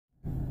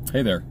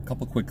Hey there, a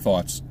couple quick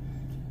thoughts.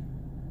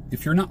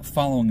 If you're not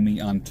following me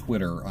on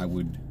Twitter, I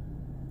would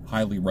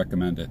highly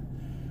recommend it.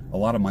 A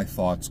lot of my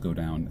thoughts go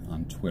down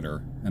on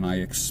Twitter, and I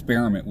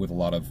experiment with a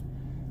lot of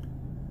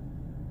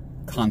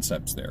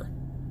concepts there.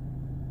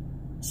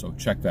 So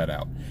check that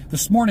out.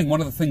 This morning,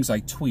 one of the things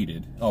I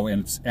tweeted, and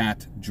it's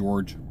at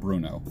George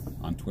Bruno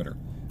on Twitter.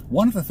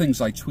 One of the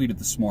things I tweeted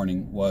this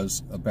morning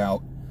was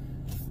about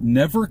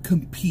never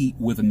compete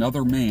with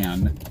another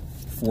man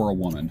for a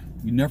woman.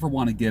 You never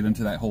want to get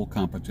into that whole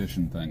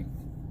competition thing.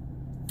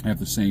 I have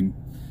the same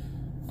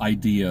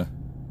idea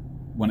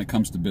when it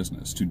comes to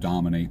business, to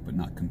dominate but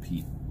not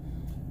compete.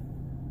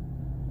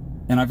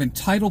 And I've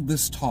entitled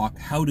this talk,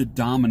 How to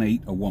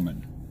Dominate a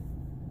Woman.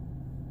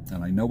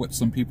 And I know what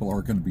some people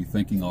are going to be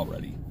thinking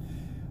already.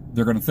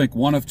 They're going to think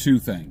one of two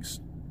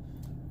things.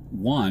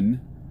 One,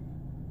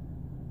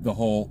 the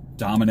whole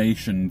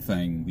domination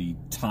thing, the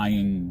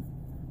tying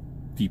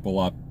people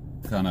up,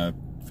 kind of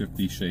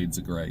 50 Shades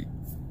of Grey.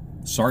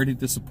 Sorry to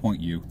disappoint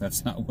you.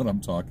 That's not what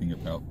I'm talking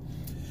about.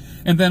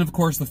 And then, of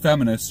course, the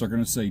feminists are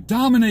going to say,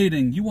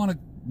 dominating, you want to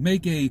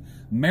make a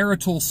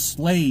marital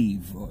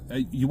slave.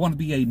 You want to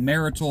be a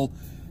marital,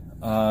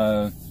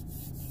 what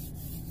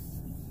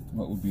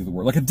would be the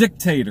word? Like a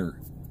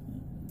dictator.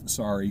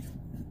 Sorry.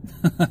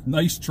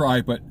 Nice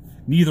try, but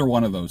neither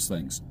one of those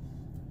things.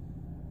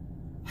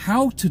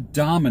 How to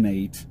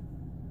dominate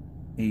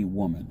a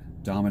woman.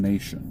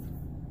 Domination.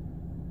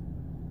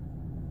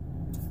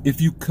 If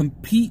you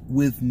compete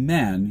with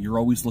men, you're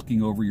always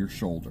looking over your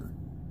shoulder.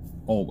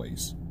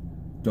 Always.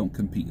 Don't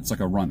compete. It's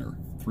like a runner.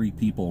 3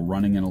 people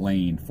running in a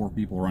lane, 4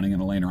 people running in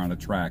a lane around a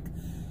track.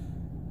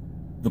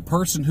 The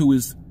person who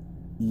is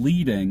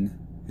leading,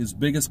 his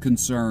biggest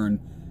concern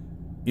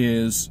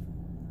is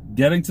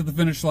getting to the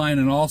finish line,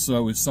 and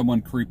also is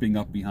someone creeping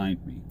up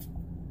behind me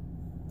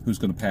who's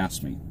going to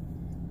pass me.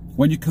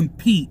 When you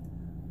compete,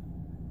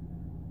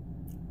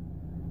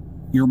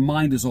 your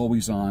mind is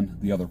always on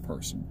the other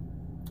person.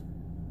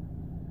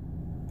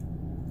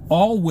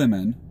 All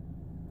women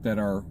that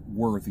are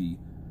worthy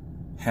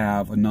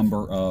have a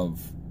number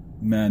of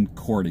men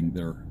courting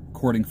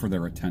for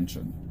their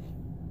attention.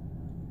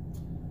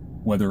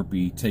 Whether it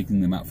be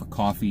taking them out for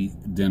coffee,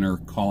 dinner,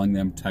 calling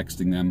them,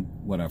 texting them,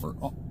 whatever.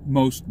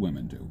 Most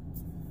women do.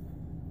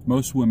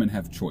 Most women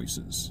have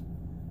choices.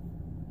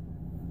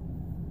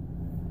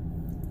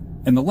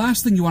 And the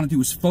last thing you want to do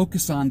is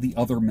focus on the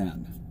other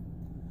men.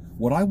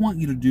 What I want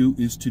you to do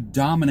is to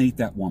dominate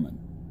that woman.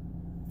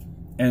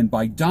 And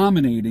by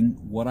dominating,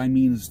 what I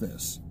mean is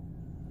this,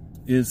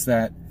 is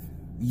that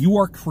you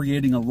are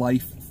creating a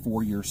life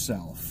for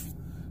yourself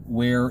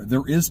where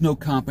there is no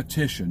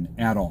competition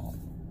at all.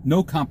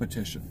 No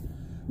competition.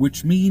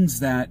 Which means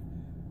that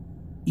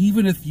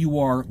even if you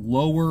are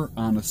lower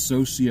on a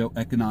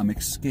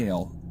socioeconomic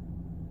scale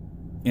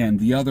and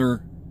the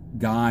other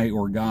guy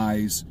or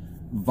guys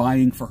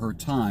vying for her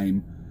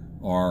time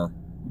are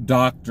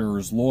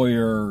doctors,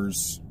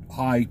 lawyers,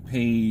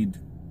 high-paid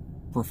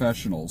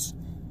professionals,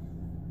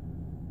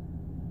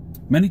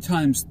 many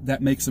times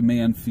that makes a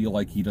man feel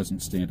like he doesn't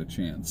stand a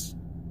chance.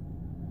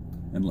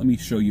 And let me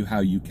show you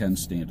how you can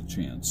stand a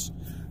chance.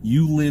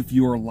 You live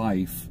your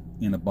life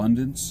in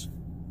abundance,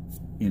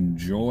 in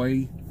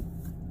joy,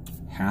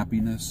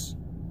 happiness.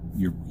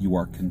 You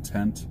are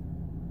content.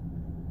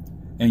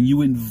 And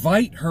you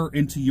invite her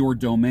into your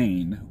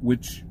domain,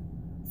 which,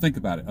 think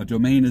about it, a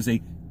domain is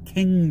a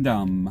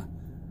kingdom,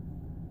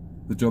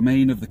 the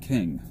domain of the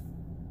king.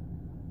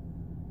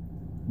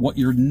 What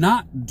you're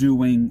not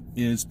doing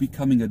is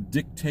becoming a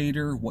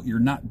dictator. What you're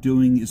not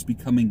doing is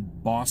becoming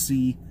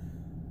bossy.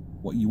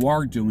 What you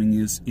are doing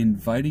is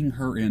inviting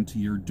her into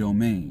your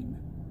domain.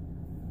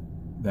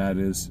 That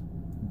is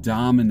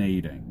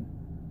dominating.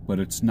 But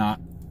it's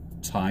not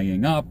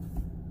tying up.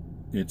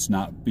 It's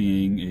not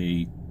being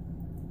a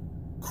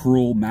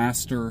cruel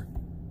master.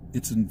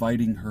 It's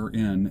inviting her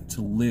in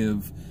to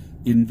live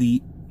in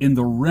the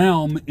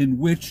realm in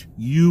which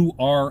you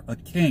are a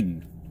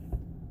king.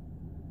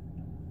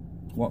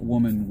 What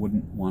woman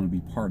wouldn't want to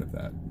be part of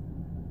that?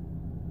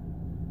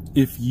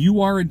 If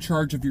you are in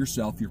charge of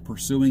yourself, you're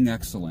pursuing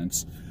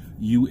excellence,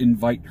 you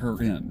invite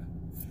her in.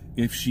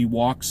 If she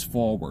walks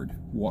forward,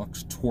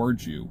 walks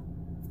towards you,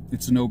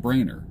 it's a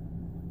no-brainer.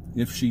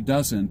 If she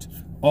doesn't,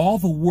 all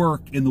the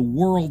work in the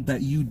world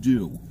that you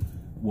do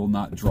will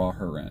not draw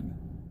her in.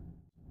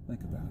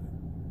 Think about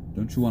it.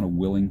 Don't you want a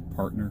willing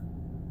partner?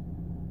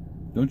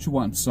 Don't you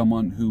want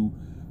someone who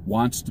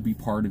wants to be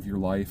part of your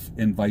life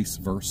and vice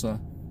versa?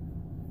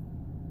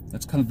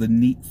 That's kind of the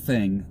neat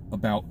thing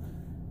about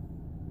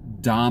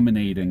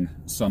dominating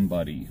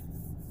somebody.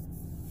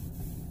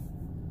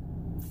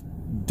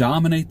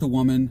 Dominate the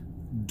woman.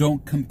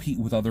 Don't compete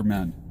with other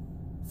men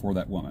for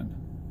that woman.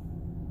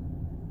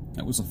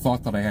 That was a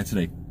thought that I had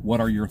today.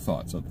 What are your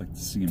thoughts? I'd like to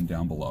see them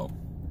down below.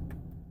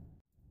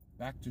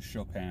 Back to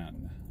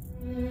Chopin.